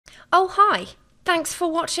Oh hi, thanks for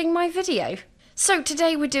watching my video. So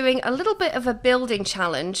today we're doing a little bit of a building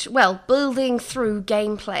challenge, well, building through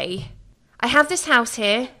gameplay. I have this house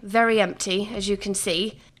here, very empty as you can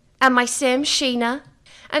see, and my sim, Sheena.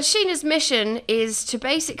 And Sheena's mission is to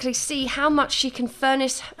basically see how much she can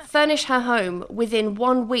furnish her home within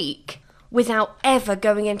 1 week without ever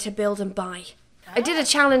going into build and buy. I did a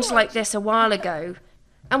challenge like this a while ago,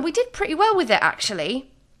 and we did pretty well with it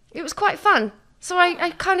actually. It was quite fun. So I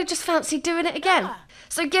kind of just fancied doing it again.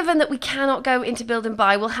 So given that we cannot go into build and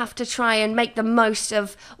buy, we'll have to try and make the most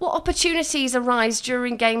of what opportunities arise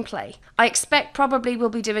during gameplay. I expect probably we'll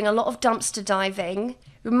be doing a lot of dumpster diving.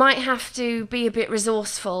 We might have to be a bit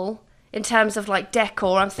resourceful in terms of like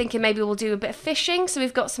decor. I'm thinking maybe we'll do a bit of fishing. So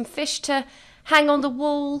we've got some fish to hang on the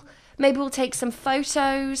wall. Maybe we'll take some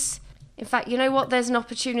photos. In fact, you know what? There's an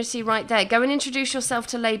opportunity right there. Go and introduce yourself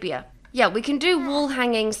to Labia. Yeah, we can do wall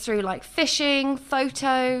hangings through like fishing,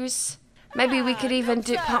 photos. Maybe we could even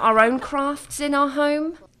put our own crafts in our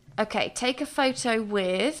home. Okay, take a photo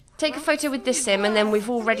with this sim, and then we've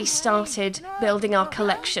already started building our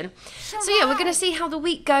collection. So yeah, we're going to see how the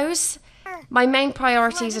week goes. My main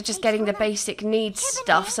priorities are just getting the basic needs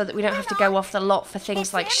stuff so that we don't have to go off the lot for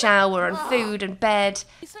things like shower and food and bed.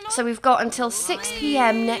 So we've got until 6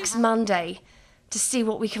 PM next Monday to see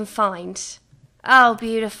what we can find. Oh,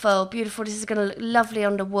 beautiful, beautiful. This is going to look lovely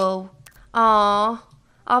under wool. Ah,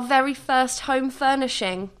 our very first home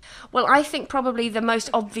furnishing. Well, I think probably the most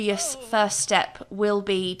obvious first step will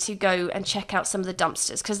be to go and check out some of the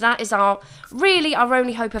dumpsters, because that is really our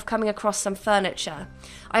only hope of coming across some furniture.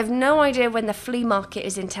 I have no idea when the flea market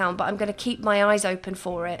is in town, but I'm going to keep my eyes open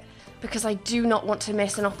for it, because I do not want to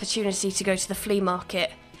miss an opportunity to go to the flea market.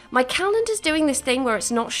 My calendar's doing this thing where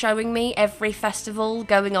it's not showing me every festival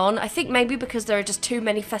going on. I think maybe because there are just too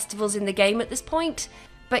many festivals in the game at this point.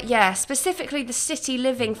 But yeah, specifically the city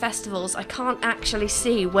living festivals, I can't actually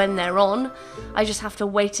see when they're on. I just have to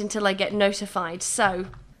wait until I get notified. So,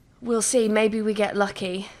 we'll see, maybe we get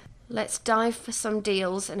lucky. Let's dive for some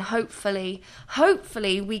deals and hopefully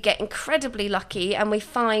we get incredibly lucky and we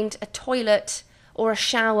find a toilet or a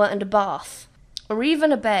shower and a bath. Or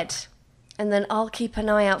even a bed. And then I'll keep an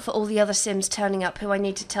eye out for all the other Sims turning up who I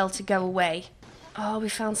need to tell to go away. Oh, we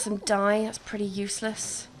found some dye. That's pretty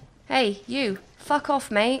useless. Hey, you. Fuck off,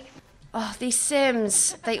 mate. Oh, these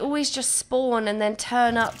Sims. They always just spawn and then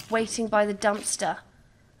turn up waiting by the dumpster.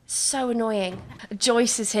 So annoying.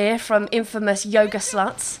 Joyce is here from infamous Yoga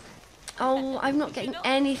Sluts. Oh, I'm not getting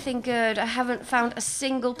anything good. I haven't found a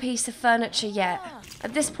single piece of furniture yet.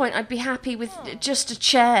 At this point, I'd be happy with just a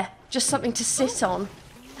chair. Just something to sit on.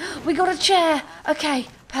 We got a chair! Okay,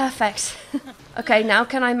 perfect. Okay, now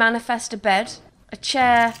can I manifest a bed? A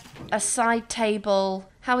chair, a side table.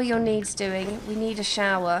 How are your needs doing? We need a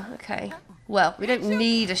shower. Okay. Well, we don't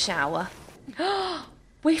need a shower.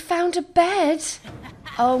 We found a bed!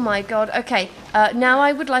 Oh my god. Okay, now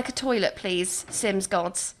I would like a toilet, please, Sims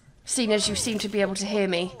gods. Seeing as you seem to be able to hear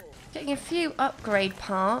me. Getting a few upgrade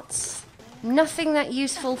parts. Nothing that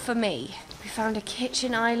useful for me. We found a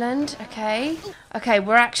kitchen island, okay. Okay,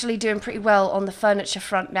 we're actually doing pretty well on the furniture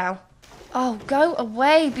front now. Oh, go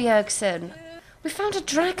away, Bjergsen. We found a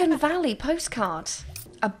Dragon Valley postcard.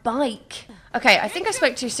 A bike. Okay, I think I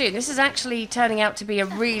spoke too soon. This is actually turning out to be a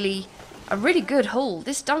really good haul.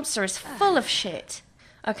 This dumpster is full of shit.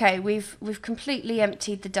 Okay, we've completely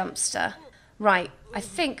emptied the dumpster. Right, I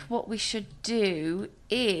think what we should do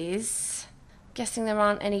is... Guessing there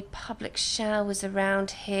aren't any public showers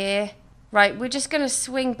around here. Right, we're just going to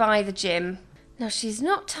swing by the gym. Now, she's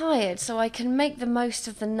not tired, so I can make the most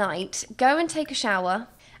of the night. Go and take a shower,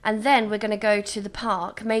 and then we're going to go to the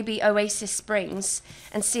park, maybe Oasis Springs,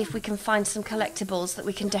 and see if we can find some collectibles that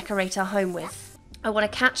we can decorate our home with. I want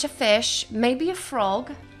to catch a fish, maybe a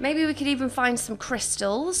frog. Maybe we could even find some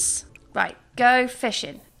crystals. Right, go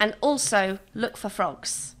fishing, and also look for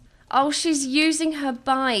frogs. Oh, she's using her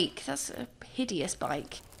bike. That's a hideous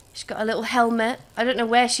bike. She's got a little helmet. I don't know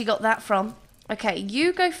where she got that from. Okay,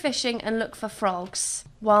 you go fishing and look for frogs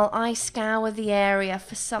while I scour the area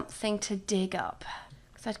for something to dig up.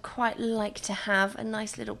 Because I'd quite like to have a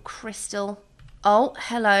nice little crystal. Oh,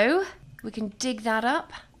 hello. We can dig that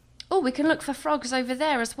up. Oh, we can look for frogs over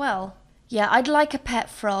there as well. Yeah, I'd like a pet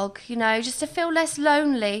frog, you know, just to feel less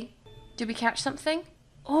lonely. Did we catch something?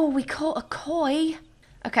 Oh, we caught a koi.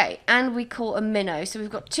 Okay, and we caught a minnow. So we've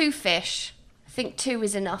got 2 fish. I think 2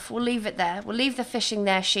 is enough. We'll leave it there. We'll leave the fishing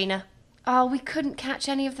there, Sheena. Oh, we couldn't catch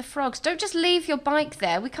any of the frogs. Don't just leave your bike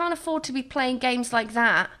there. We can't afford to be playing games like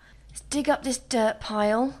that. Let's dig up this dirt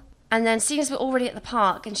pile. And then, seeing as we're already at the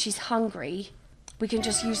park and she's hungry, we can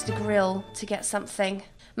just use the grill to get something.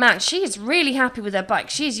 Man, she is really happy with her bike.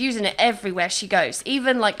 She's using it everywhere she goes,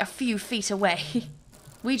 even like a few feet away.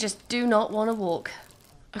 We just do not want to walk.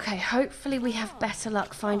 Okay, hopefully we have better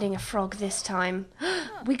luck finding a frog this time.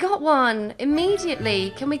 We got one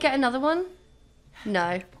immediately. Can we get another one?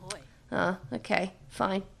 No. Oh, okay.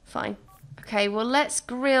 Fine. Okay, well, let's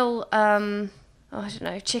grill, I don't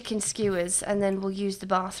know, chicken skewers, and then we'll use the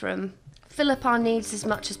bathroom. Fill up our needs as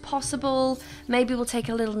much as possible. Maybe we'll take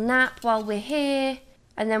a little nap while we're here.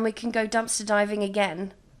 And then we can go dumpster diving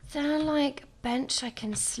again. Is there like a bench I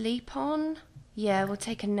can sleep on? Yeah, we'll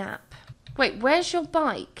take a nap. Wait, where's your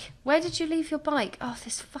bike? Where did you leave your bike? Oh,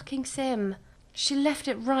 this fucking sim. She left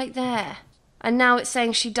it right there. And now it's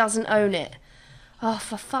saying she doesn't own it. Oh,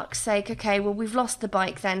 for fuck's sake. Okay, well, we've lost the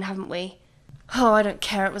bike then, haven't we? Oh, I don't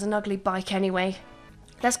care. It was an ugly bike anyway.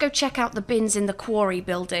 Let's go check out the bins in the quarry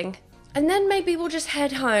building. And then maybe we'll just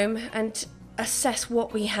head home and assess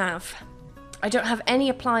what we have. I don't have any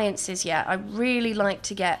appliances yet. I really like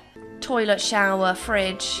to get toilet, shower,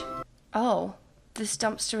 fridge. Oh, this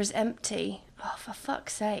dumpster is empty. Oh, for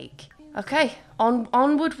fuck's sake. Okay,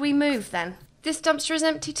 onward we move then. This dumpster is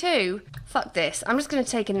empty too. Fuck this. I'm just going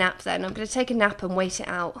to take a nap then. I'm going to take a nap and wait it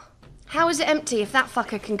out. How is it empty if that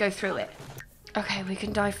fucker can go through it? Okay, we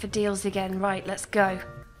can dive for deals again. Right, let's go.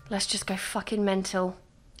 Let's just go fucking mental.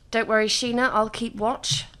 Don't worry, Sheena. I'll keep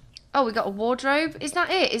watch. Oh, we got a wardrobe. Is that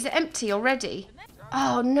it? Is it empty already?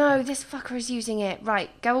 Oh, no. This fucker is using it. Right,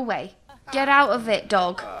 go away. Get out of it,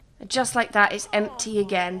 dog. Just like that, it's empty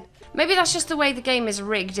again. Maybe that's just the way the game is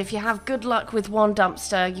rigged. If you have good luck with one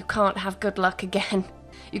dumpster, you can't have good luck again.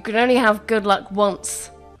 You can only have good luck once.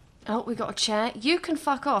 Oh, we got a chair. You can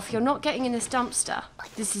fuck off. You're not getting in this dumpster.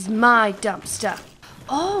 This is my dumpster.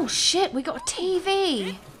 Oh, shit. We got a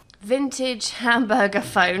TV. Vintage hamburger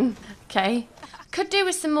phone. Okay. Could do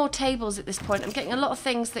with some more tables at this point. I'm getting a lot of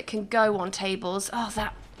things that can go on tables. Oh,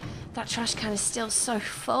 that trash can is still so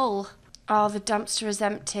full. Oh, the dumpster is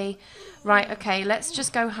empty. Right, okay, let's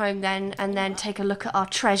just go home then and then take a look at our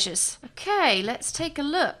treasures. Okay, let's take a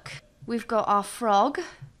look. We've got our frog,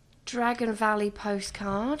 Dragon Valley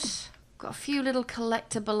postcard, got a few little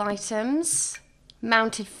collectible items,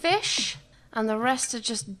 mounted fish, and the rest are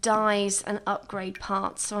just dyes and upgrade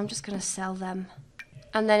parts, so I'm just going to sell them.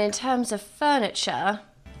 And then in terms of furniture,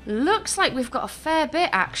 looks like we've got a fair bit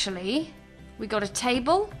actually. We got a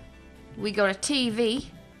table, we got a TV,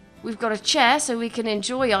 we've got a chair so we can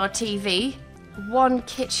enjoy our TV, one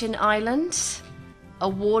kitchen island, a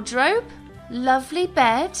wardrobe, lovely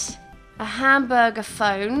bed, a hamburger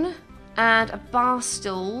phone, and a bar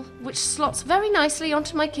stool, which slots very nicely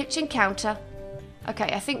onto my kitchen counter.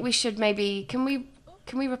 Okay, I think we should maybe, can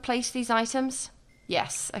we replace these items?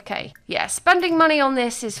 Yes, okay. Yeah, spending money on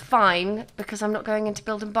this is fine because I'm not going into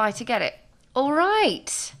build and buy to get it. All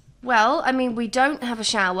right. Well, I mean, we don't have a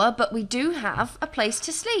shower, but we do have a place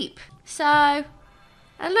to sleep. So,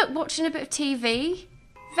 and look, watching a bit of TV.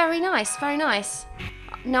 Very nice, very nice.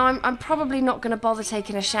 No, I'm probably not going to bother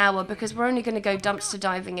taking a shower because we're only going to go dumpster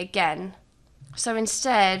diving again. So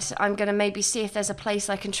instead, I'm going to maybe see if there's a place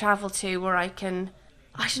I can travel to where I can,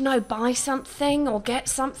 I don't know, buy something or get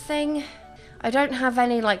something. I don't have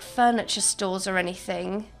any, like, furniture stores or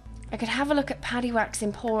anything. I could have a look at Paddywhack's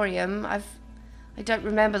Emporium. I don't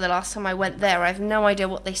remember the last time I went there. I have no idea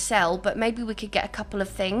what they sell, but maybe we could get a couple of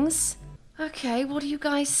things. Okay, what do you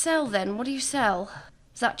guys sell then? What do you sell?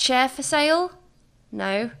 Is that chair for sale?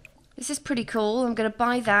 No. This is pretty cool. I'm going to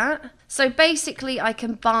buy that. So basically I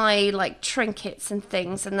can buy, like, trinkets and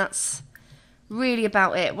things, and that's really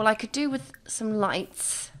about it. Well, I could do with some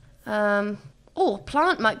lights. Oh,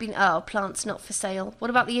 plant might be... Oh, plant's not for sale. What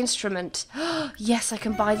about the instrument? Yes, I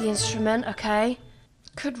can buy the instrument, okay.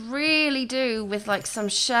 Could really do with, like, some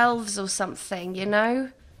shelves or something, you know?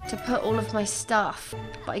 To put all of my stuff.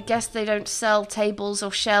 But I guess they don't sell tables or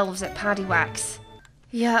shelves at Paddywhack's.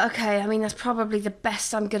 Yeah, okay, I mean, that's probably the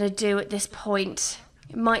best I'm gonna do at this point.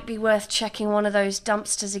 It might be worth checking one of those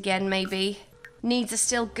dumpsters again, maybe. Needs are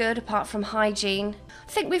still good, apart from hygiene.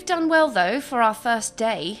 I think we've done well, though, for our first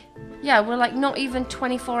day. Yeah, we're, like, not even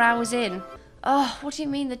 24 hours in. Oh, what do you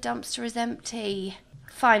mean the dumpster is empty?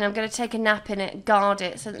 Fine, I'm going to take a nap in it, guard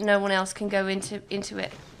it, so that no one else can go into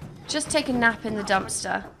it. Just take a nap in the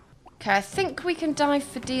dumpster. Okay, I think we can dive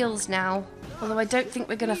for deals now. Although I don't think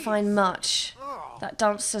we're going to find much. That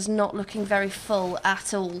dumpster's not looking very full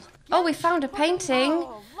at all. Oh, we found a painting!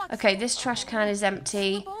 Okay, this trash can is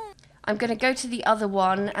empty. I'm going to go to the other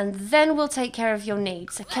one, and then we'll take care of your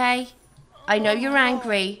needs, okay? I know you're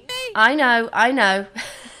angry. I know.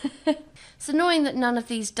 It's annoying that none of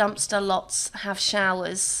these dumpster lots have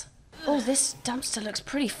showers. Oh, this dumpster looks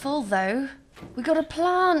pretty full, though. We got a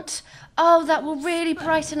plant. Oh, that will really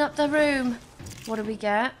brighten up the room. What do we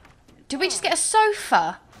get? Did we just get a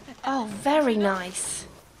sofa? Oh, very nice.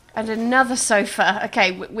 And another sofa.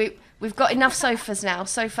 Okay, we've got enough sofas now.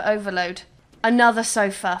 Sofa overload. Another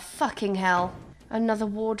sofa. Fucking hell. Another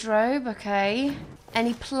wardrobe. Okay.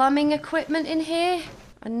 Any plumbing equipment in here?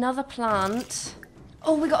 Another plant.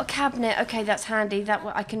 Oh, we got a cabinet. Okay, that's handy. That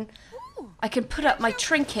way I can put up my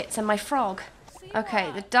trinkets and my frog.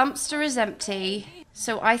 Okay, the dumpster is empty.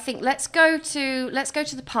 So I think let's go to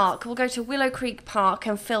the park. We'll go to Willow Creek Park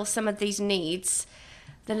and fill some of these needs.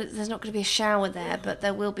 There's not going to be a shower there, but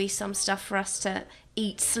there will be some stuff for us to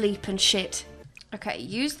eat, sleep, and shit. Okay,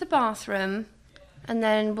 use the bathroom, and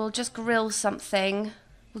then we'll just grill something.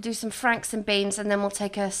 We'll do some franks and beans, and then we'll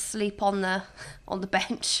take a sleep on the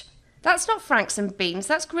bench. That's not franks and beans,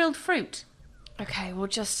 that's grilled fruit. Okay, we'll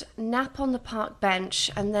just nap on the park bench,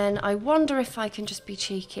 and then I wonder if I can just be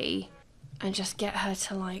cheeky and just get her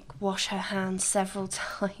to, like, wash her hands several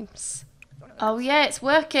times. Oh yeah, it's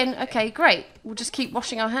working. Okay, great. We'll just keep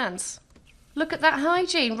washing our hands. Look at that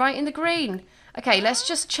hygiene, right in the green. Okay, let's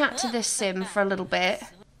just chat to this sim for a little bit.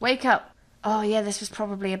 Wake up. Oh yeah, this was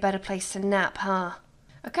probably a better place to nap, huh?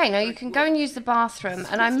 Okay, now you can go and use the bathroom,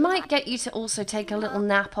 and I might get you to also take a little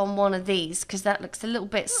nap on one of these, because that looks a little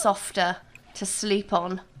bit softer to sleep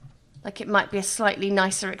on. Like it might be a slightly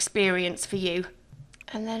nicer experience for you.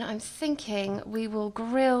 And then I'm thinking we'll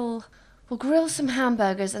grill some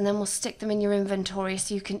hamburgers, and then we'll stick them in your inventory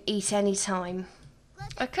so you can eat any time.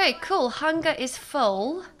 Okay, cool. Hunger is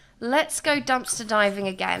full. Let's go dumpster diving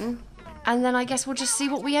again. And then I guess we'll just see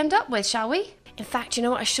what we end up with, shall we? In fact, you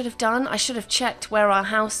know what I should have done? I should have checked where our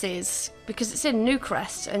house is, because it's in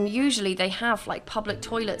Newcrest, and usually they have like public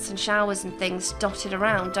toilets and showers and things dotted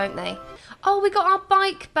around, don't they? Oh, we got our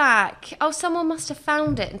bike back. Oh, someone must have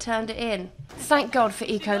found it and turned it in. Thank God for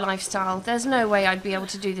eco lifestyle. There's no way I'd be able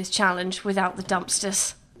to do this challenge without the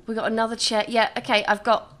dumpsters. We got another chair. Yeah, okay, I've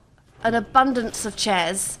got an abundance of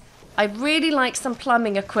chairs. I'd really like some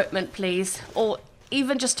plumbing equipment, please. Or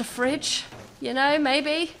even just a fridge, you know,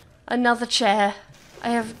 maybe. Another chair. I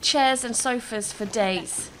have chairs and sofas for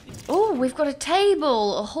days. Oh, we've got a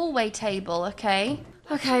table, a hallway table, okay.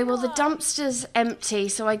 Okay, well the dumpster's empty,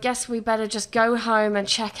 so I guess we better just go home and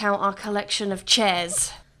check out our collection of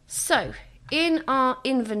chairs. So, in our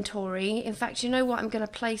inventory, in fact, you know what, I'm going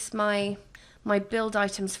to place my build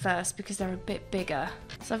items first because they're a bit bigger.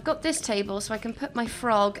 So I've got this table, so I can put my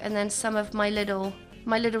frog and then some of my little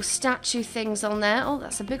statue things on there. Oh,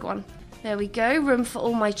 that's a big one. There we go, room for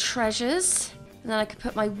all my treasures. And then I could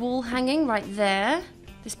put my wall hanging right there.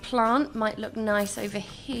 This plant might look nice over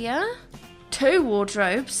here. 2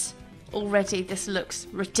 wardrobes. Already this looks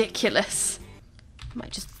ridiculous.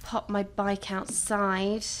 Might just pop my bike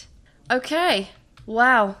outside. Okay,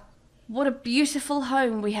 wow. What a beautiful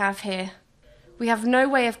home we have here. We have no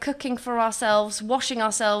way of cooking for ourselves, washing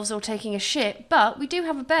ourselves, or taking a shit, but we do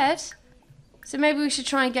have a bed. So maybe we should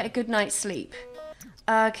try and get a good night's sleep.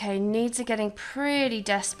 Okay, needs are getting pretty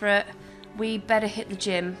desperate. We better hit the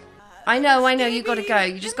gym. I know, you gotta go.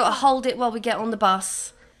 You just gotta hold it while we get on the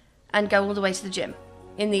bus and go all the way to the gym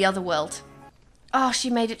in the other world. Oh, she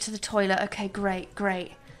made it to the toilet. Okay, great,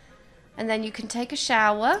 great. And then you can take a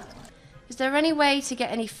shower. Is there any way to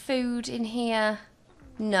get any food in here?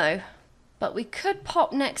 No. But we could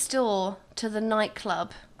pop next door to the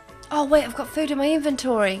nightclub. Oh, wait, I've got food in my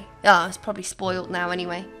inventory. Ah, it's probably spoiled now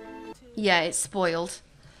anyway. Yeah, it's spoiled.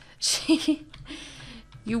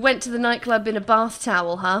 You went to the nightclub in a bath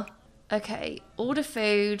towel, huh? Okay, order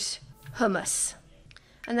food, hummus.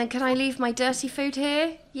 And then can I leave my dirty food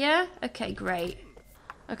here? Yeah? Okay, great.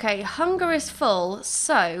 Okay, hunger is full,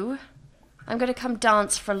 so I'm going to come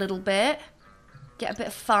dance for a little bit. Get a bit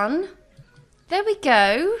of fun. There we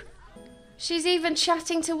go. She's even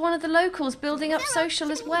chatting to one of the locals, building up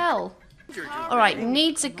social as well. Alright,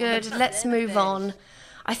 needs are good. Let's move on.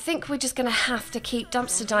 I think we're just going to have to keep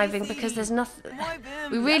dumpster diving because there's nothing.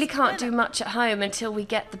 We really can't do much at home until we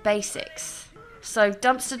get the basics. So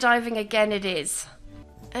dumpster diving again it is.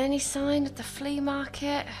 Any sign at the flea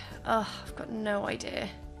market? Oh, I've got no idea.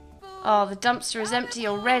 Oh, the dumpster is empty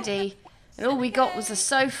already. And all we got was a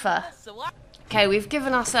sofa. Okay, we've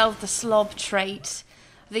given ourselves the slob trait.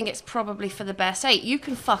 I think it's probably for the best. Hey, you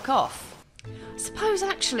can fuck off. I suppose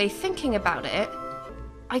actually, thinking about it,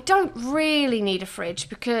 I don't really need a fridge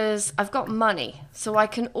because I've got money, so I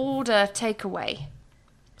can order takeaway.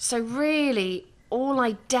 So really, all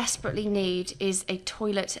I desperately need is a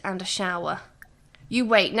toilet and a shower. You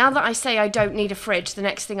wait, now that I say I don't need a fridge, the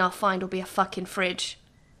next thing I'll find will be a fucking fridge.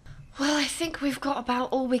 Well, I think we've got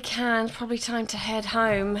about all we can. Probably time to head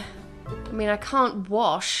home. I mean, I can't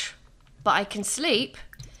wash, but I can sleep.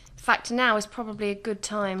 In fact, now is probably a good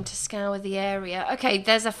time to scour the area. Okay,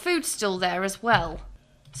 there's a food stall there as well.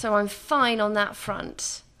 So I'm fine on that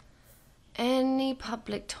front. Any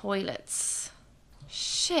public toilets?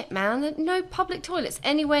 Shit, man. There's no public toilets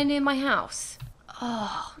anywhere near my house.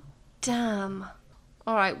 Oh, damn.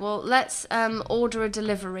 Alright, well, let's order a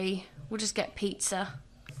delivery. We'll just get pizza.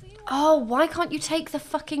 Oh, why can't you take the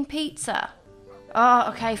fucking pizza? Oh,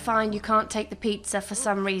 okay, fine. You can't take the pizza for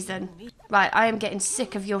some reason. Right, I am getting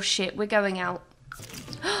sick of your shit. We're going out.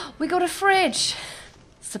 We got a fridge.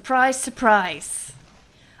 Surprise, surprise.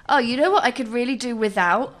 Oh, you know what I could really do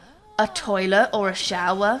without? A toilet or a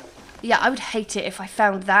shower. Yeah, I would hate it if I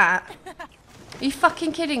found that. Are you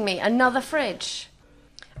fucking kidding me? Another fridge.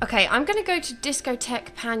 Okay, I'm going to go to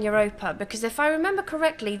Discotheque Pan Europa because if I remember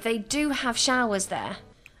correctly, they do have showers there.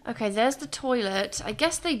 Okay, there's the toilet. I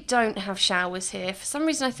guess they don't have showers here. For some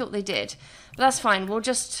reason I thought they did. But that's fine. We'll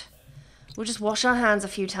just wash our hands a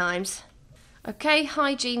few times. Okay,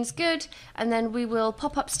 hygiene's good. And then we will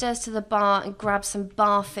pop upstairs to the bar and grab some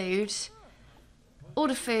bar food.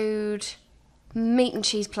 Order food. Meat and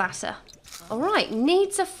cheese platter. Alright,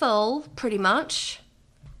 needs are full, pretty much.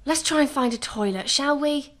 Let's try and find a toilet, shall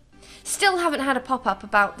we? Still haven't had a pop-up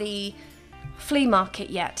about the flea market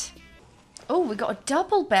yet. Oh, we got a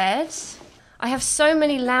double bed. I have so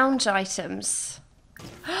many lounge items.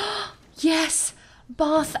 Yes!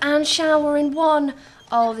 Bath and shower in one.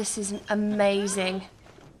 Oh, this is amazing.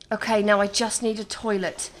 Okay, now I just need a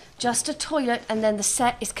toilet. Just a toilet and then the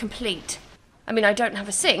set is complete. I mean, I don't have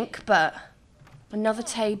a sink, but another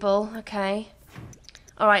table. Okay.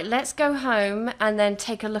 Alright, let's go home and then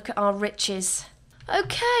take a look at our riches.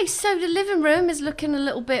 Okay, so the living room is looking a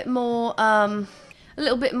little bit more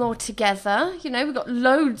together. You know, we've got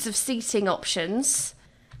loads of seating options.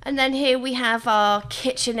 And then here we have our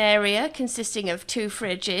kitchen area consisting of 2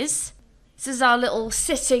 fridges. This is our little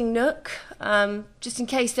sitting nook, just in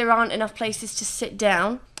case there aren't enough places to sit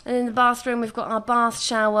down. And in the bathroom we've got our bath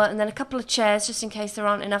shower and then a couple of chairs just in case there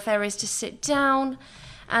aren't enough areas to sit down.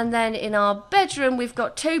 And then in our bedroom we've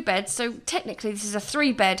got 2 beds, so technically this is a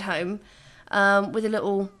 3-bed home with a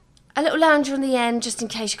little lounger on the end just in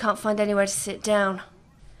case you can't find anywhere to sit down.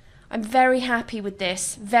 I'm very happy with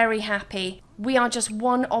this, very happy. We are just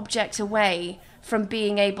one object away from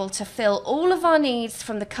being able to fill all of our needs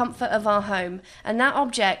from the comfort of our home, and that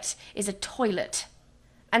object is a toilet.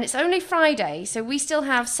 And it's only Friday, so we still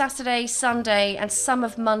have Saturday, Sunday, and some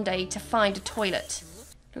of Monday to find a toilet.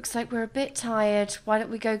 Looks like we're a bit tired. Why don't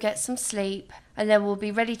we go get some sleep, and then we'll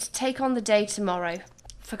be ready to take on the day tomorrow.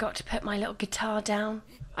 Forgot to put my little guitar down.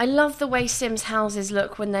 I love the way Sims houses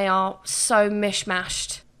look when they are so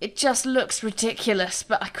mishmashed. It just looks ridiculous,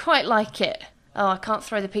 but I quite like it. Oh, I can't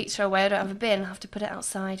throw the pizza away. I don't have a bin. I'll have to put it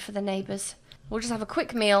outside for the neighbours. We'll just have a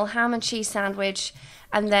quick meal, ham and cheese sandwich,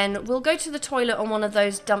 and then we'll go to the toilet on one of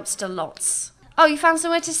those dumpster lots. Oh, you found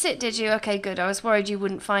somewhere to sit, did you? Okay, good. I was worried you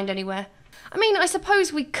wouldn't find anywhere. I mean, I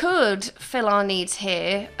suppose we could fill our needs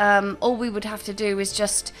here. All we would have to do is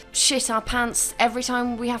just shit our pants every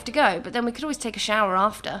time we have to go, but then we could always take a shower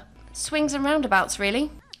after. Swings and roundabouts,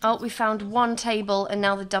 really. Oh, we found 1 table and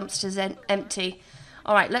now the dumpster's empty.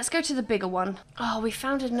 Alright, let's go to the bigger one. Oh, we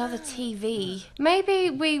found another TV. Maybe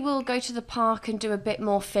we will go to the park and do a bit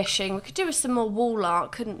more fishing. We could do with some more wall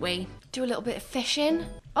art, couldn't we? Do a little bit of fishing.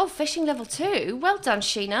 Oh, fishing level 2. Well done,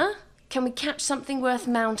 Sheena. Can we catch something worth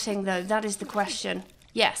mounting, though? That is the question.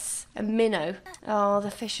 Yes, a minnow. Oh, the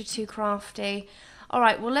fish are too crafty.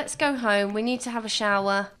 Alright, well, let's go home. We need to have a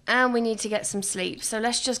shower and we need to get some sleep. So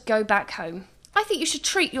let's just go back home. I think you should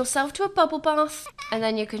treat yourself to a bubble bath and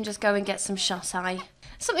then you can just go and get some shut-eye.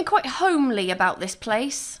 Something quite homely about this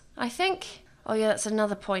place, I think. Oh yeah, that's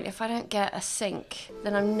another point. If I don't get a sink,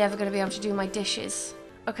 then I'm never going to be able to do my dishes.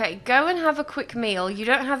 Okay, go and have a quick meal. You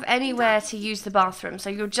don't have anywhere to use the bathroom, so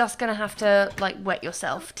you're just going to have to, like, wet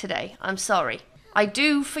yourself today. I'm sorry. I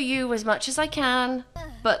do for you as much as I can,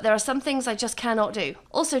 but there are some things I just cannot do.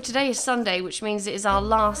 Also, today is Sunday, which means it is our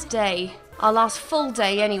last day, our last full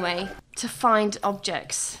day anyway, to find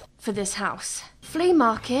objects for this house. Flea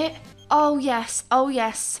market? Oh yes, oh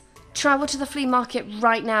yes. Travel to the flea market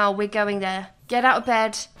right now, we're going there. Get out of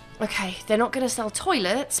bed. Okay, they're not going to sell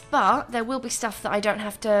toilets, but there will be stuff that I don't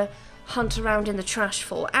have to hunt around in the trash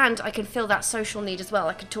for, and I can fill that social need as well.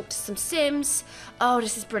 I can talk to some Sims. Oh,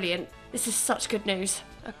 this is brilliant. This is such good news.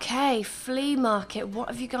 Okay, flea market, what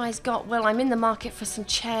have you guys got? Well, I'm in the market for some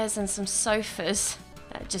chairs and some sofas.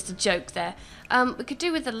 Just a joke there. We could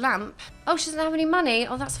do with the lamp. Oh, she doesn't have any money.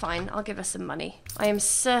 Oh, that's fine. I'll give her some money. I am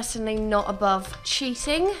certainly not above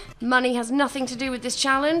cheating. Money has nothing to do with this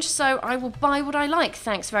challenge, so I will buy what I like.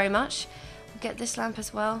 Thanks very much. I'll get this lamp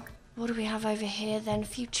as well. What do we have over here then? A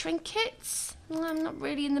few trinkets. Well, I'm not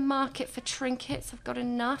really in the market for trinkets. I've got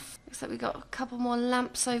enough. Looks like we got a couple more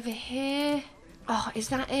lamps over here. Oh, is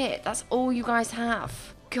that it? That's all you guys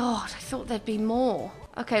have? God, I thought there'd be more.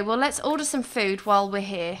 Okay, well, let's order some food while we're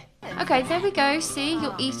here. Okay, there we go. See,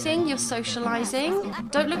 you're eating, you're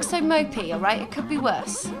socialising. Don't look so mopey, all right? It could be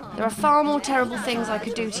worse. There are far more terrible things I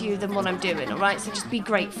could do to you than what I'm doing, all right? So just be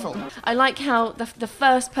grateful. I like how the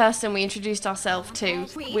first person we introduced ourselves to,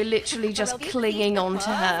 we're literally just clinging on to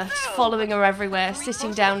her, just following her everywhere,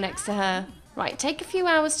 sitting down next to her. Right, take a few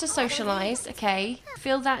hours to socialise, okay?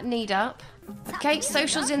 Fill that need up. Okay,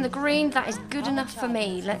 social's in the green. That is good enough for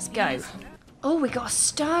me. Let's go. Oh, we got a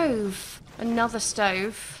stove. Another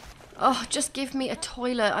stove. Oh, just give me a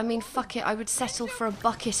toilet. I mean, fuck it. I would settle for a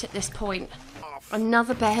bucket at this point.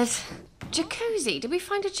 Another bed. Jacuzzi. Did we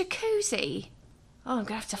find a jacuzzi? Oh, I'm going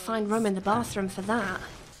to have to find room in the bathroom for that.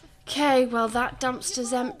 Okay, well, that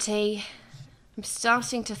dumpster's empty. I'm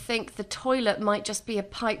starting to think the toilet might just be a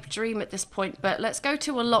pipe dream at this point, but let's go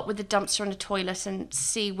to a lot with the dumpster and a toilet and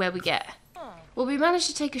see where we get. Well, we managed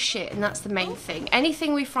to take a shit, and that's the main thing.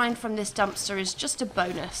 Anything we find from this dumpster is just a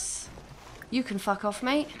bonus. You can fuck off,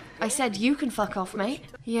 mate. I said you can fuck off, mate.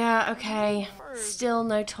 Yeah, okay. Still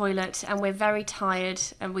no toilet, and we're very tired,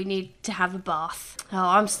 and we need to have a bath. Oh,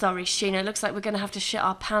 I'm sorry, Sheena. Looks like we're going to have to shit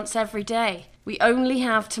our pants every day. We only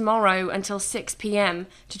have tomorrow until 6 p.m.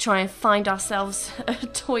 to try and find ourselves a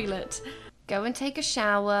toilet. Go and take a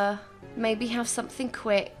shower. Maybe have something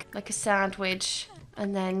quick, like a sandwich,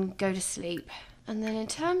 and then go to sleep. And then in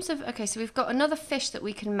terms of... Okay, so we've got another fish that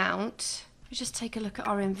we can mount. Let's just take a look at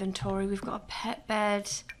our inventory. We've got a pet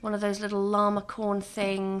bed, one of those little llama corn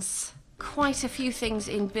things. Quite a few things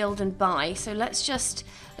in build and buy. So let's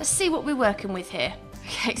see what we're working with here.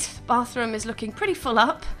 Okay, so the bathroom is looking pretty full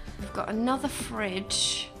up. We've got another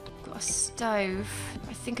fridge. We've got a stove.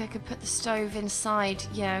 I think I could put the stove inside.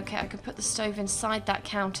 Yeah, okay, I could put the stove inside that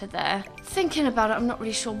counter there. Thinking about it, I'm not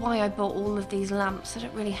really sure why I bought all of these lamps. I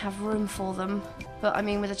don't really have room for them. But I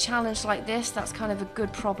mean, with a challenge like this, that's kind of a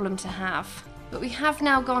good problem to have. But we have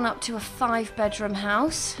now gone up to a 5-bedroom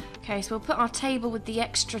house. Okay, so we'll put our table with the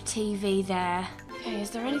extra TV there. Okay,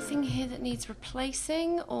 is there anything here that needs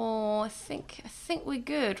replacing? Or I think we're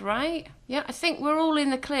good, right? Yeah, I think we're all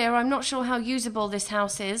in the clear. I'm not sure how usable this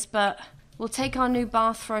house is, but we'll take our new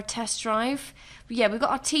bath for a test drive. But yeah, we've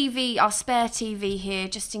got our TV, our spare TV here,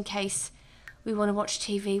 just in case we want to watch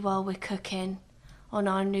TV while we're cooking on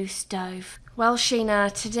our new stove. Well,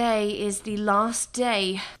 Sheena, today is the last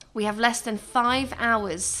day. We have less than 5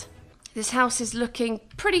 hours. This house is looking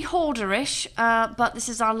pretty hoarderish, but this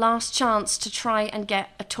is our last chance to try and get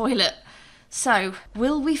a toilet. So,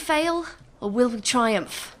 will we fail or will we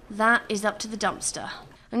triumph? That is up to the dumpster.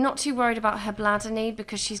 I'm not too worried about her bladder need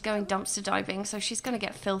because she's going dumpster diving, so she's going to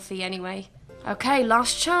get filthy anyway. Okay,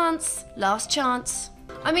 last chance. Last chance.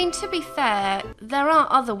 I mean, to be fair, there are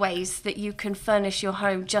other ways that you can furnish your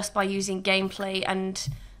home just by using gameplay and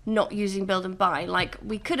not using build and buy. Like,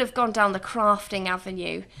 we could have gone down the crafting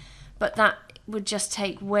avenue, but that would just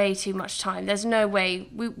take way too much time. There's no way,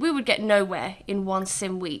 we would get nowhere in one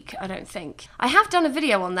sim week, I don't think. I have done a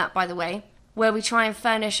video on that, by the way, where we try and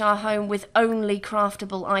furnish our home with only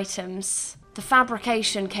craftable items. The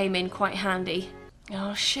fabrication came in quite handy.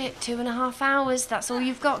 Oh shit, 2.5 hours, that's all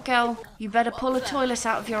you've got, girl. You better pull a toilet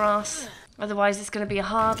out of your ass. Otherwise it's going to be a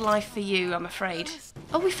hard life for you, I'm afraid.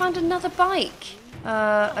 Oh, we found another bike.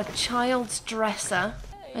 A child's dresser.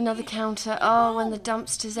 Another counter. Oh, and the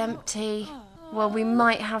dumpster's empty. Well, we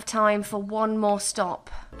might have time for one more stop.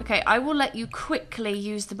 Okay, I will let you quickly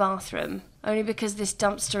use the bathroom. Only because this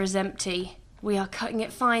dumpster is empty. We are cutting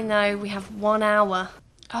it fine, though. We have 1 hour.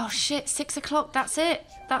 Oh, shit. 6 o'clock. That's it.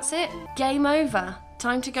 That's it. Game over.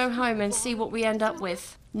 Time to go home and see what we end up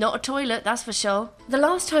with. Not a toilet, that's for sure. The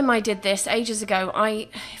last time I did this, ages ago,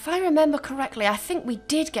 if I remember correctly, I think we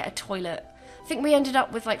did get a toilet. I think we ended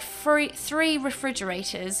up with like 3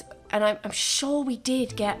 refrigerators, and I'm sure we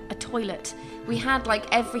did get a toilet. We had like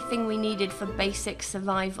everything we needed for basic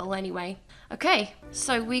survival anyway. Okay,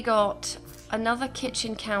 so we got another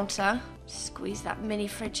kitchen counter. Squeeze that mini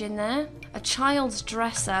fridge in there. A child's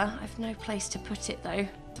dresser. I've no place to put it though.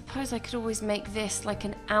 Suppose I could always make this like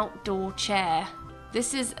an outdoor chair.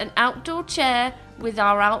 This is an outdoor chair with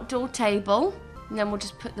our outdoor table. And then we'll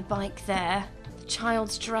just put the bike there. The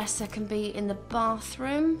child's dresser can be in the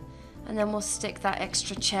bathroom. And then we'll stick that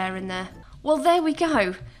extra chair in there. Well, there we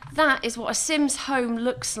go. That is what a Sims home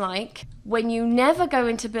looks like when you never go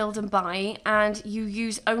into build and buy and you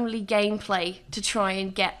use only gameplay to try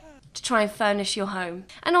and furnish your home.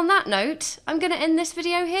 And on that note, I'm going to end this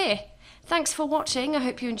video here. Thanks for watching. I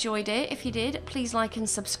hope you enjoyed it. If you did, please like and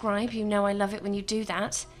subscribe. You know I love it when you do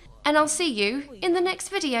that. And I'll see you in the next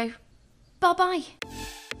video.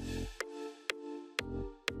 Bye-bye.